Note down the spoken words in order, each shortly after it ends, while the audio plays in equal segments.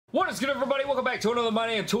What is good, everybody? Welcome back to another My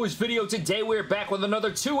Damn Toys video. Today we're back with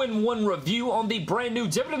another 2-in-1 review on the brand new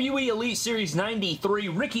WWE Elite Series 93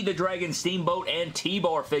 Ricky the Dragon Steamboat and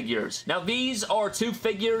T-Bar figures. Now these are two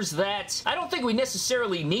figures that I don't think we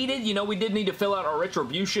necessarily needed. You know, we did need to fill out our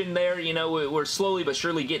retribution there. You know, we're slowly but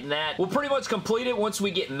surely getting that. We'll pretty much complete it once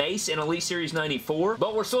we get Mace in Elite Series 94,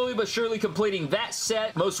 but we're slowly but surely completing that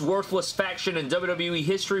set. Most worthless faction in WWE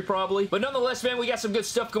history probably. But nonetheless, man, we got some good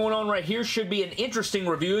stuff going on right here. Should be an interesting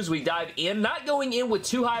review as we dive in. Not going in with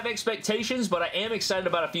too high of expectations, but I am excited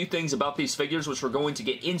about a few things about these figures, which we're going to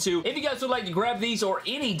get into. If you guys would like to grab these or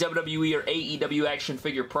any WWE or AEW action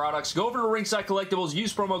figure products, go over to Ringside Collectibles,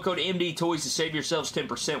 use promo code MDTOYS to save yourselves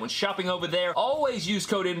 10% when shopping over there. Always use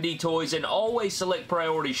code MDTOYS and always select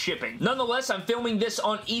priority shipping. Nonetheless, I'm filming this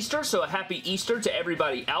on Easter, so a happy Easter to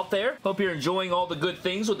everybody out there. Hope you're enjoying all the good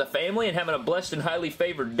things with the family and having a blessed and highly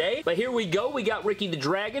favored day. But here we go. We got Ricky the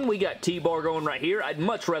Dragon. We got T-Bar going right here. I'd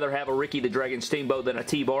much rather have a Ricky the Dragon Steamboat than a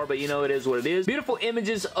T-Bar, but you know it is what it is. Beautiful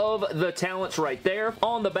images of the talents right there.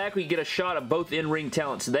 On the back, we get a shot of both in-ring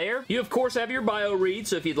talents there. You, of course, have your bio read,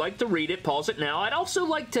 so if you'd like to read it, pause it now. I'd also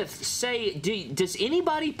like to say, does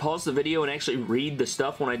anybody pause the video and actually read the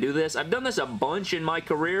stuff when I do this? I've done this a bunch in my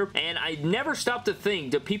career, and I never stop to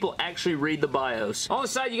think, do people actually read the bios? On the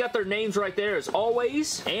side, you got their names right there as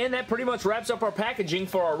always, and that pretty much wraps up our packaging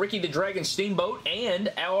for our Ricky the Dragon Steamboat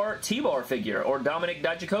and our T-Bar figure, or Dominic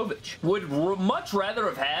Dijakovic. Would much rather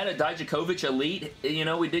have had a Dijakovic Elite. You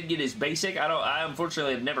know, we did get his basic. I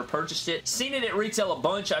unfortunately have never purchased it. Seen it at retail a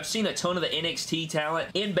bunch. I've seen a ton of the NXT talent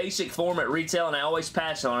in basic form at retail, and I always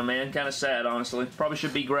pass on them, man. Kind of sad, honestly. Probably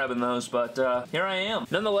should be grabbing those, but here I am.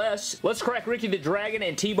 Nonetheless, let's crack Ricky the Dragon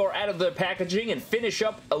and T-Bar out of the packaging and finish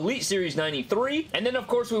up Elite Series 93. And then, of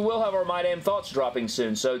course, we will have our My Damn Thoughts dropping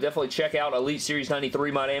soon, so definitely check out Elite Series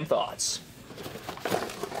 93 My Damn Thoughts.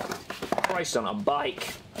 Christ on a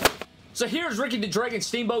bike. So here's Ricky the Dragon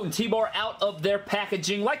Steamboat and T-Bar out of their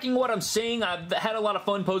packaging. Liking what I'm seeing. I've had a lot of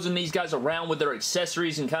fun posing these guys around with their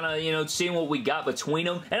accessories and kind of, you know, seeing what we got between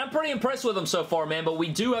them. And I'm pretty impressed with them so far, man, but we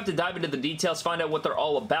do have to dive into the details, find out what they're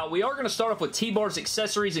all about. We are going to start off with T-Bar's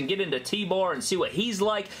accessories and get into T-Bar and see what he's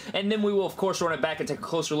like, and then we will, of course, run it back and take a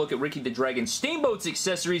closer look at Ricky the Dragon Steamboat's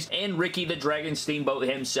accessories and Ricky the Dragon Steamboat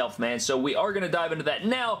himself, man. So we are going to dive into that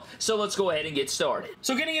now, so let's go ahead and get started.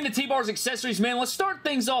 So getting into T-Bar's accessories, man, let's start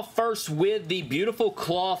things off first with the beautiful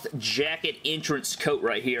cloth jacket entrance coat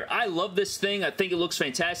right here. I love this thing. I think it looks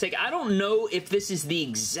fantastic. I don't know if this is the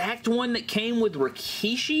exact one that came with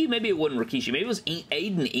Rikishi. Maybe it wasn't Rikishi. Maybe it was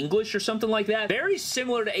Aiden English or something like that. Very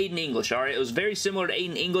similar to Aiden English, alright? It was very similar to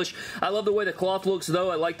Aiden English. I love the way the cloth looks, though.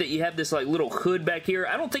 I like that you have this like little hood back here.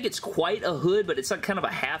 I don't think it's quite a hood, but it's like kind of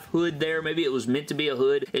a half hood there. Maybe it was meant to be a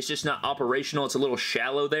hood. It's just not operational. It's a little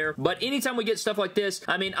shallow there. But anytime we get stuff like this,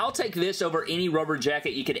 I mean, I'll take this over any rubber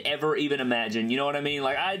jacket you could ever even imagine. You know what I mean?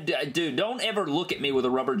 Like, dude, don't ever look at me with a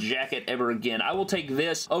rubber jacket ever again. I will take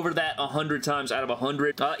this over that 100 times out of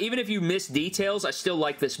 100. Even if you miss details, I still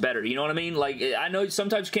like this better. You know what I mean? Like, I know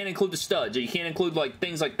sometimes you can't include the studs, or you can't include, like,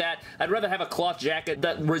 things like that. I'd rather have a cloth jacket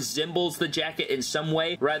that resembles the jacket in some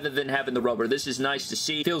way, rather than having the rubber. This is nice to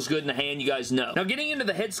see. Feels good in the hand, you guys know. Now, getting into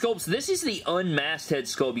the head sculpts, this is the unmasked head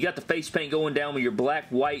sculpt. You got the face paint going down with your black,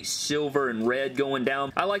 white, silver, and red going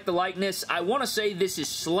down. I like the likeness. I want to say this is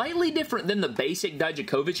slightly different than the basic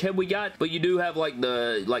Dijakovic head we got, but you do have like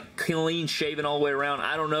the clean shaven all the way around.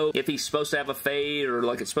 I don't know if he's supposed to have a fade or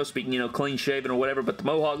like it's supposed to be, you know, clean shaven or whatever, but the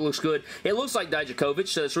mohawk looks good. It looks like Dijakovic,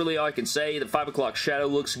 so that's really all I can say. The 5 o'clock shadow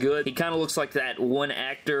looks good. He kind of looks like that one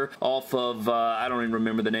actor off of, I don't even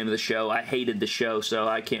remember the name of the show. I hated the show, so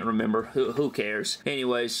I can't remember. Who cares?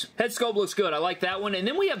 Anyways, head sculpt looks good. I like that one. And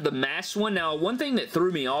then we have the masked one. Now, one thing that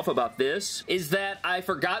threw me off about this is that I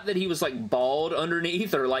forgot that he was like bald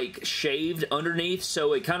underneath or like shaved underneath,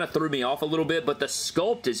 so it kind of threw me off a little bit, but the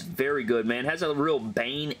sculpt is very good, man. It has a real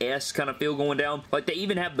Bane-esque kind of feel going down. Like, they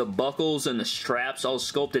even have the buckles and the straps all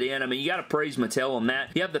sculpted in. I mean, you gotta praise Mattel on that.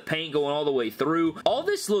 You have the paint going all the way through. All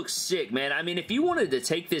this looks sick, man. I mean, if you wanted to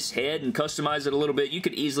take this head and customize it a little bit, you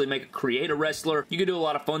could easily create a wrestler. You could do a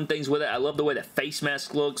lot of fun things with it. I love the way the face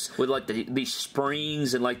mask looks with, like, these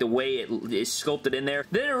springs and, like, the way it is sculpted in there.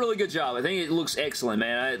 They did a really good job. I think it looks excellent,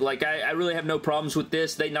 man. I really have no problems with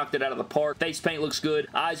this. They knocked it out of the park. Face paint looks good.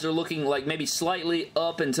 Eyes are looking like maybe slightly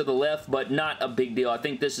up and to the left, but not a big deal. I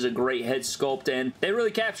think this is a great head sculpt, and they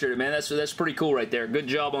really captured it, man. That's pretty cool right there. Good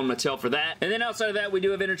job on Mattel for that. And then outside of that, we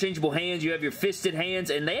do have interchangeable hands. You have your fisted hands,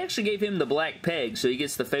 and they actually gave him the black peg, so he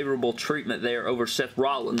gets the favorable treatment there over Seth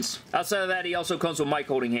Rollins. Outside of that, he also comes with mic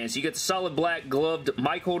holding hands. So you get the solid black gloved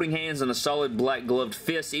mic holding hands and the solid black gloved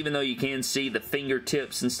fist, even though you can see the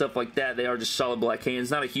fingertips and stuff like that. They are just solid black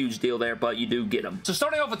hands. Not a huge deal there, but you do get them. So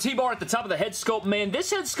starting off off with T-Bar at the top of the head sculpt, man, this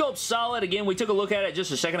head sculpt's solid. Again, we took a look at it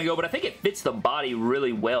just a second ago, but I think it fits the body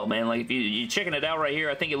really well, man. Like, if you're checking it out right here,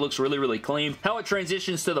 I think it looks really, really clean. How it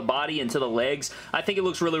transitions to the body and to the legs, I think it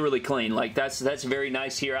looks really, really clean. Like, that's very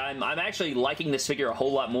nice here. I'm actually liking this figure a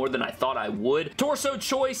whole lot more than I thought I would. Torso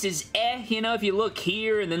choice is you know, if you look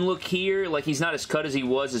here and then look here, like, he's not as cut as he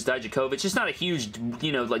was as Dijakovic. It's not a huge,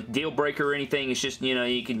 you know, like, deal breaker or anything. It's just, you know,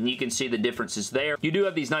 you can see the differences there. You do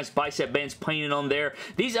have these nice bicep bands painted on there.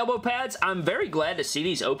 These elbow pads, I'm very glad to see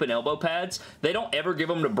these open elbow pads. They don't ever give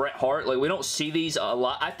them to Bret Hart. Like, we don't see these a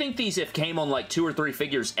lot. I think these have came on like 2 or 3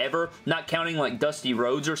 figures ever, not counting like Dusty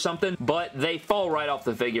Rhodes or something, but they fall right off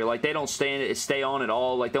the figure. Like, they don't stay on at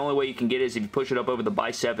all. Like, the only way you can get it is if you push it up over the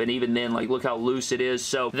bicep, and even then, like, look how loose it is.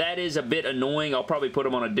 So that is a bit annoying. I'll probably put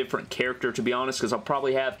him on a different character, to be honest, because I'll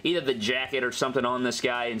probably have either the jacket or something on this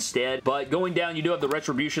guy instead. But going down, you do have the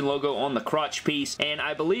Retribution logo on the crotch piece, and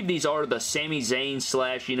I believe these are the Sami Zayn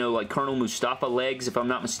 / you know, like Colonel Mustafa legs, if I'm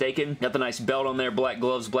not mistaken. Got the nice belt on there, black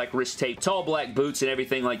gloves, black wrist tape, tall black boots, and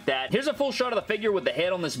everything like that. Here's a full shot of the figure with the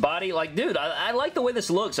head on this body. Like, dude, I like the way this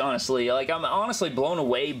looks, honestly. Like, I'm honestly blown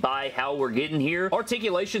away by how we're getting here.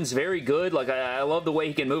 Articulation's very good. Like, I love the way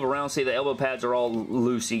he can move around. See, the elbow pads are all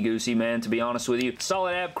loosey-goosey, man, to be honest with you.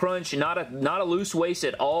 Solid ab crunch, not a loose waist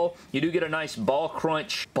at all. You do get a nice ball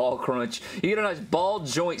crunch. You get a nice ball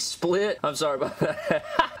joint split. I'm sorry about that.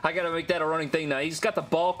 I gotta make that a running thing now. He's got the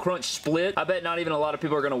ball crunch split. I bet not even a lot of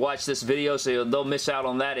people are gonna watch this video, so they'll miss out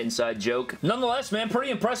on that inside joke. Nonetheless, man,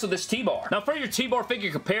 pretty impressed with this T-Bar. Now, for your T-Bar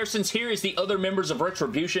figure comparisons, here is the other members of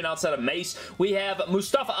Retribution outside of Mace. We have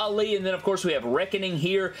Mustafa Ali, and then, of course, we have Reckoning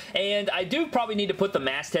here, and I do probably need to put the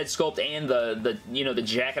masthead sculpt and the you know, the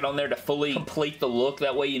jacket on there to fully complete the look.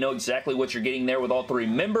 That way you know exactly what you're getting there with all 3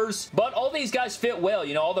 members. But all these guys fit well,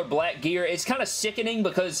 you know, all their black gear. It's kind of sickening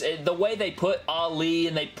because the way they put Ali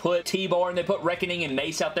and they put T-Bar and they put Reckoning and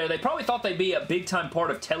Mace out there, they probably thought they'd be a big-time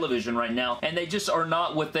part of television right now, and they just are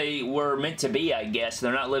not what they were meant to be, I guess.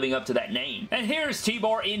 They're not living up to that name. And here's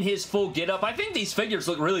T-Bar in his full getup. I think these figures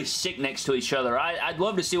look really sick next to each other. I'd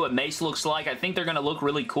love to see what Mace looks like. I think they're going to look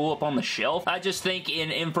really cool up on the shelf. I just think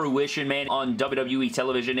in fruition, man, on WWE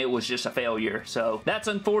television, it was just a failure, so that's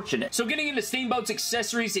unfortunate. So getting into Steamboat's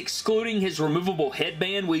accessories, excluding his removable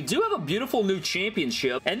headband, we do have a beautiful new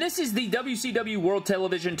championship, and this is the WCW World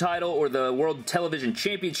Television title, or the World Television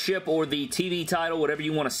Championship, or the TV title, whatever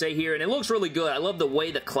you want to say here, and it looks really good. I love the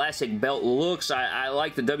way the classic belt looks. I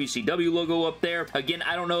like the WCW logo up there. Again,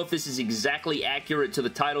 I don't know if this is exactly accurate to the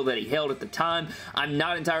title that he held at the time. I'm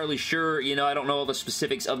not entirely sure. You know, I don't know all the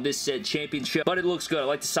specifics of this said championship, but it looks good. I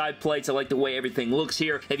like the side plates. I like the way everything looks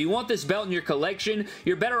here. If you want this belt in your collection,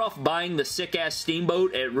 you're better off buying the sick-ass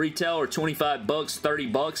Steamboat at retail, or 25 bucks, 30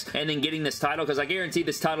 bucks, and then getting this title, because I guarantee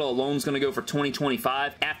this title alone is going to go for 20,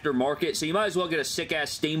 25 after market, so you might as well get a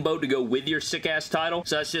sick-ass Steamboat to go with your sick-ass title.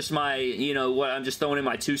 So that's just my, you know, what I'm just throwing in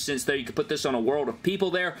my 2 cents there. You could put this on a World of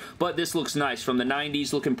People there, but this looks nice from the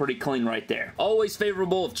 90s, looking pretty clean right there. Always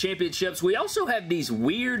favorable of championships. We also have these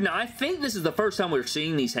weird, now I think this is the first time we're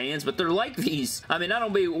seeing these hands, but they're like these, I mean, I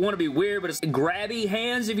don't want to be weird, but it's grabby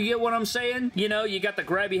hands, if you get what I'm saying. You know, you got the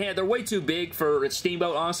grabby hand. They're way too big for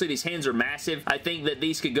Steamboat. Honestly, these hands are massive. I think that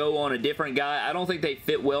these could go on a different guy. I don't think they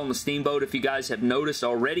fit well in the Steamboat, if you guys have noticed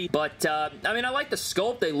already, but I mean, I like the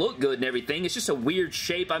sculpt. They look good and everything. It's just a weird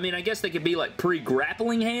shape. I mean, I guess they could be like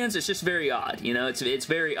pre-grappling hands. It's just very odd, you know. It's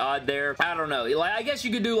very odd there. I don't know. Like, I guess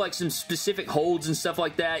you could do like some specific holds and stuff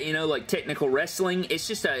like that, you know, like technical wrestling. It's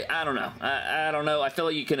just I don't know. I don't know. I feel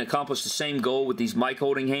like you can accomplish the same goal with these mic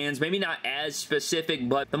holding hands. Maybe not as specific,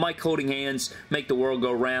 but the mic holding hands make the world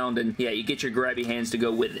go round, and yeah, you get your grabby hands to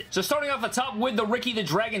go with it. So starting off the top with the Ricky the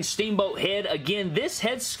Dragon Steamboat head. Again, this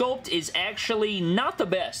head sculpt is actually not the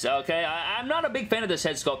best, okay? I'm not a big fan of this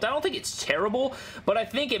head sculpt. I don't think it's terrible, but I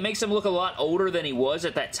think it makes him look a lot older than he was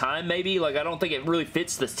at that time, maybe. Like, I don't think it really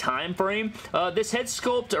fits the time frame. This head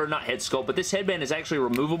sculpt, or not head sculpt, but this headband is actually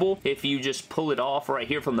removable if you just pull it off right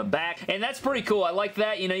here from the back, and that's pretty cool. I like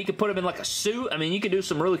that. You know, you could put him in like a suit. I mean, you could do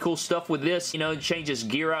some really cool stuff with this. You know, change his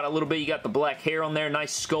gear out a little bit. You got the black hair on there.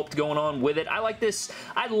 Nice sculpt going on with it. I like this.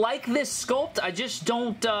 I like this sculpt. I just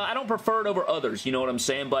don't, I don't prefer it over others. You know what I'm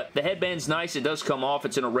saying? But the headband's nice. It does come off.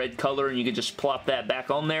 It's in a red color, and you can just plop that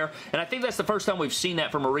back on there. And I think that's the first time we've seen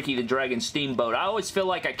that from a Ricky the Dragon Steamboat. I always feel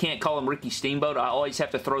like I can't call him Ricky Steamboat. I always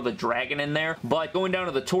have to throw the dragon in there. But going down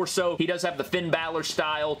to the torso, he does have the Finn Balor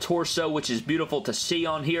style torso, which is beautiful to see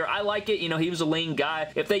on here. I like it. You know, he was a lean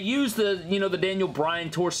guy. If they used the, you know, the Daniel Bryan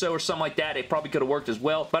torso or something like that, it probably could have worked as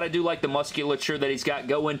well. But I do like the musculature that he's got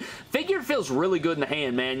going. Figure feels really good in the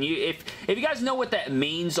hand, man. If you guys know what that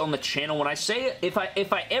means on the channel, when I say it, if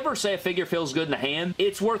I ever say a figure feels good in the hand,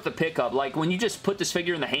 it's worth the pickup. Like, when you just put this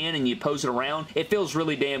figure in the hand and you pose it around, it feels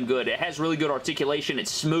really damn good. It has really good articulation. It's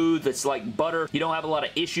smooth. It's like butter. You don't have a lot of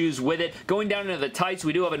issues with it. Going down into the tights,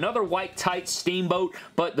 we do have another white tights Steamboat,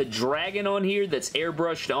 but the dragon on here that's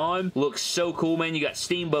airbrushed on looks so cool, man. You got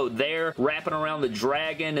Steamboat there wrapping around the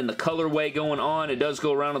dragon and the colorway going on. It does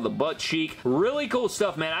go around on the butt cheek. Really cool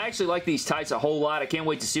stuff, man. I actually like these tights a whole lot. I can't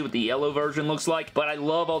wait to see what the yellow version looks like, but I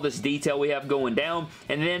love all this detail we have going down.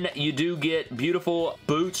 And then you do get beautiful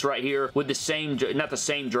boots right here with the same, not the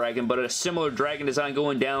same dragon, but a similar dragon design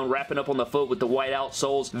going down, wrapping up on the foot with the white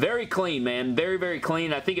outsoles. Very clean, man. Very, very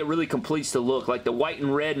clean. I think it really completes the look. Like the white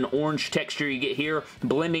and red and orange texture you get here,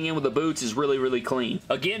 blending in with the boots is really, really clean.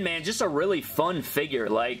 Again, man, just a really fun figure.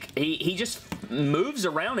 Like, he just moves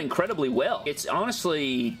around incredibly well. It's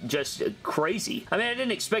honestly just crazy. I mean, I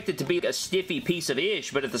didn't expect it to be a stiffy piece of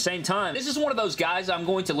ish, but at the same time, this is one of those guys I'm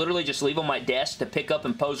going to literally just leave on my desk to pick up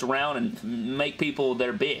and pose around and make people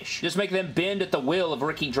their bish. Just make them bend at the will of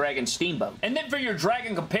Ricky Dragon Steamboat. And then for your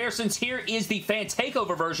dragon comparisons, here is the fan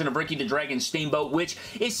takeover version of Ricky the Dragon Steamboat, which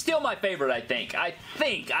is still my favorite, I think.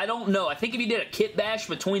 I don't know. I think if you did a kit bash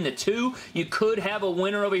between the two, you could have a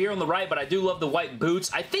winner over here on the right, but I do love the white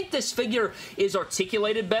boots. I think this figure is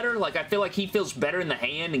articulated better. Like, I feel like he feels better in the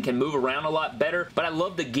hand and can move around a lot better, but I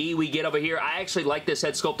love the gi we get over here. I actually like this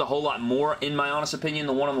head sculpt a whole lot more, in my honest opinion.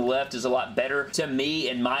 The one on the left is a lot better to me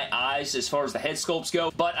in my eyes as far as the head sculpts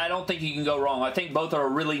go, but I don't think you can go wrong. I think both are a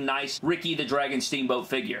really nice Ricky the Dragon Steamboat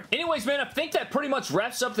figure. Anyways, man, I think that pretty much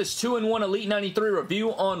wraps up this 2-in-1 Elite 93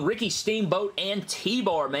 review on Ricky Steamboat and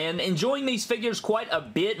T-Bar, man. Enjoying these figures quite a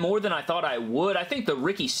bit more than I thought I would. I think the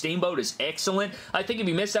Ricky Steamboat is excellent. I think if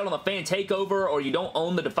you missed out on the fan takeover, or you don't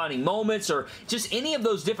own the defining moments, or just any of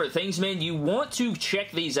those different things, man, you want to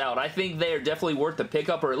check these out. I think they are definitely worth the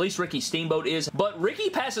pickup, or at least Ricky Steamboat is. But Ricky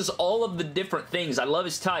passes all of the different things. I love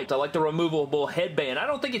his types. I like the removable headband. I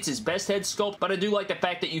don't think it's his best head sculpt, but I do like the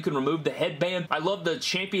fact that you can remove the headband. I love the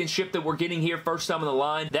championship that we're getting here, first time in the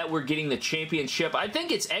line, that we're getting the championship. I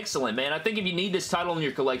think it's excellent, man. I think if you need this title in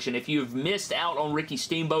your collection, if you've missed out on Ricky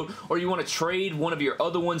Steamboat, or you want to trade one of your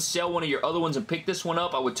other ones, sell one of your other ones and pick this one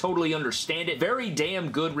up, I would totally understand it. Very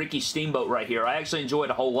damn good Ricky Steamboat right here. I actually enjoy it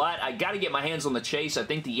a whole lot. I gotta get my hands on the chase. I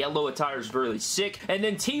think the yellow attire is really sick. And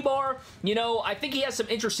then T-Bar, you know, I think he has some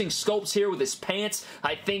interesting sculpts here with his pants.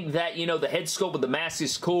 I think that, you know, the head sculpt with the mask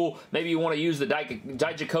is cool. Maybe you want to use the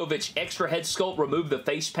Dijakovic extra head sculpt, remove the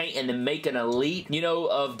face paint, and then make an Elite, you know,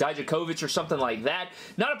 of Dijakovic or something like that.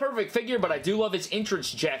 Not a perfect figure, but I do love his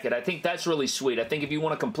entrance jacket. I think that's really sweet. I think if you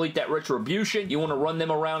want to complete that Retribution, you want to run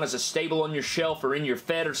them around as a stable on your shelf or in your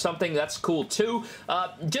Fed or something, that's cool too.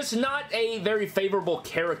 Just not a very favorable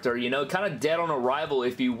character, you know, kind of dead on arrival,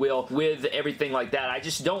 if you will, with everything like that. I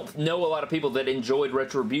just don't know a lot of people that enjoyed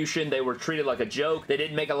Retribution. They were treated like a joke. They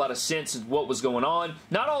didn't make a lot of sense of what was going on.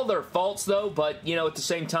 Not all their faults though, but you know, at the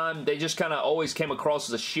same time, they just kind of always came across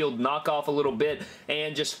as a Shield knockoff a little bit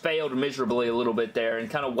and just failed miserably a little bit there and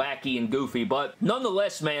kind of wacky and goofy. But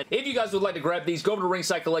nonetheless, man, if you guys would like to grab these, go over to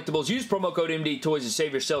Ringside Collectibles, use promo code MD Toys to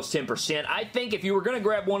save yourselves 10%. I think if you were going to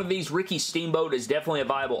grab one of these, Ricky Steamboat is definitely a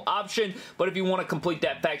viable option, but if you want to complete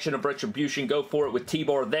that faction of Retribution, go for it with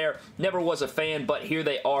T-Bar there. Never was a fan, but here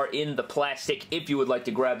they are in the plastic if you would like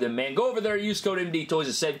to grab them, man. Go over there, use code MD Toys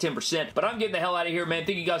to save 10%. But I'm getting the hell out of here, man.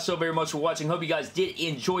 Thank you guys so very much for watching. Hope you guys did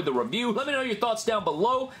enjoy the review. Let me know your thoughts down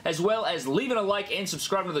below, as well as leaving a like and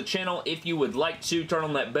subscribing to the channel if you would like to. Turn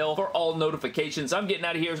on that bell for all notifications. I'm getting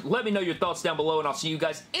out of here. Let me know your thoughts down below, and I'll see you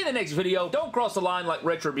guys in the next video. Don't cross the line like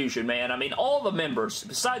Retribution, man. I mean, all the members,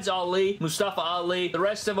 besides Ali, Mustafa Ali, the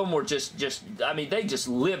rest of them were just I mean, they just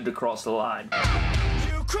lived across the line.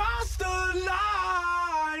 You crossed the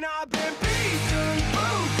line, I've been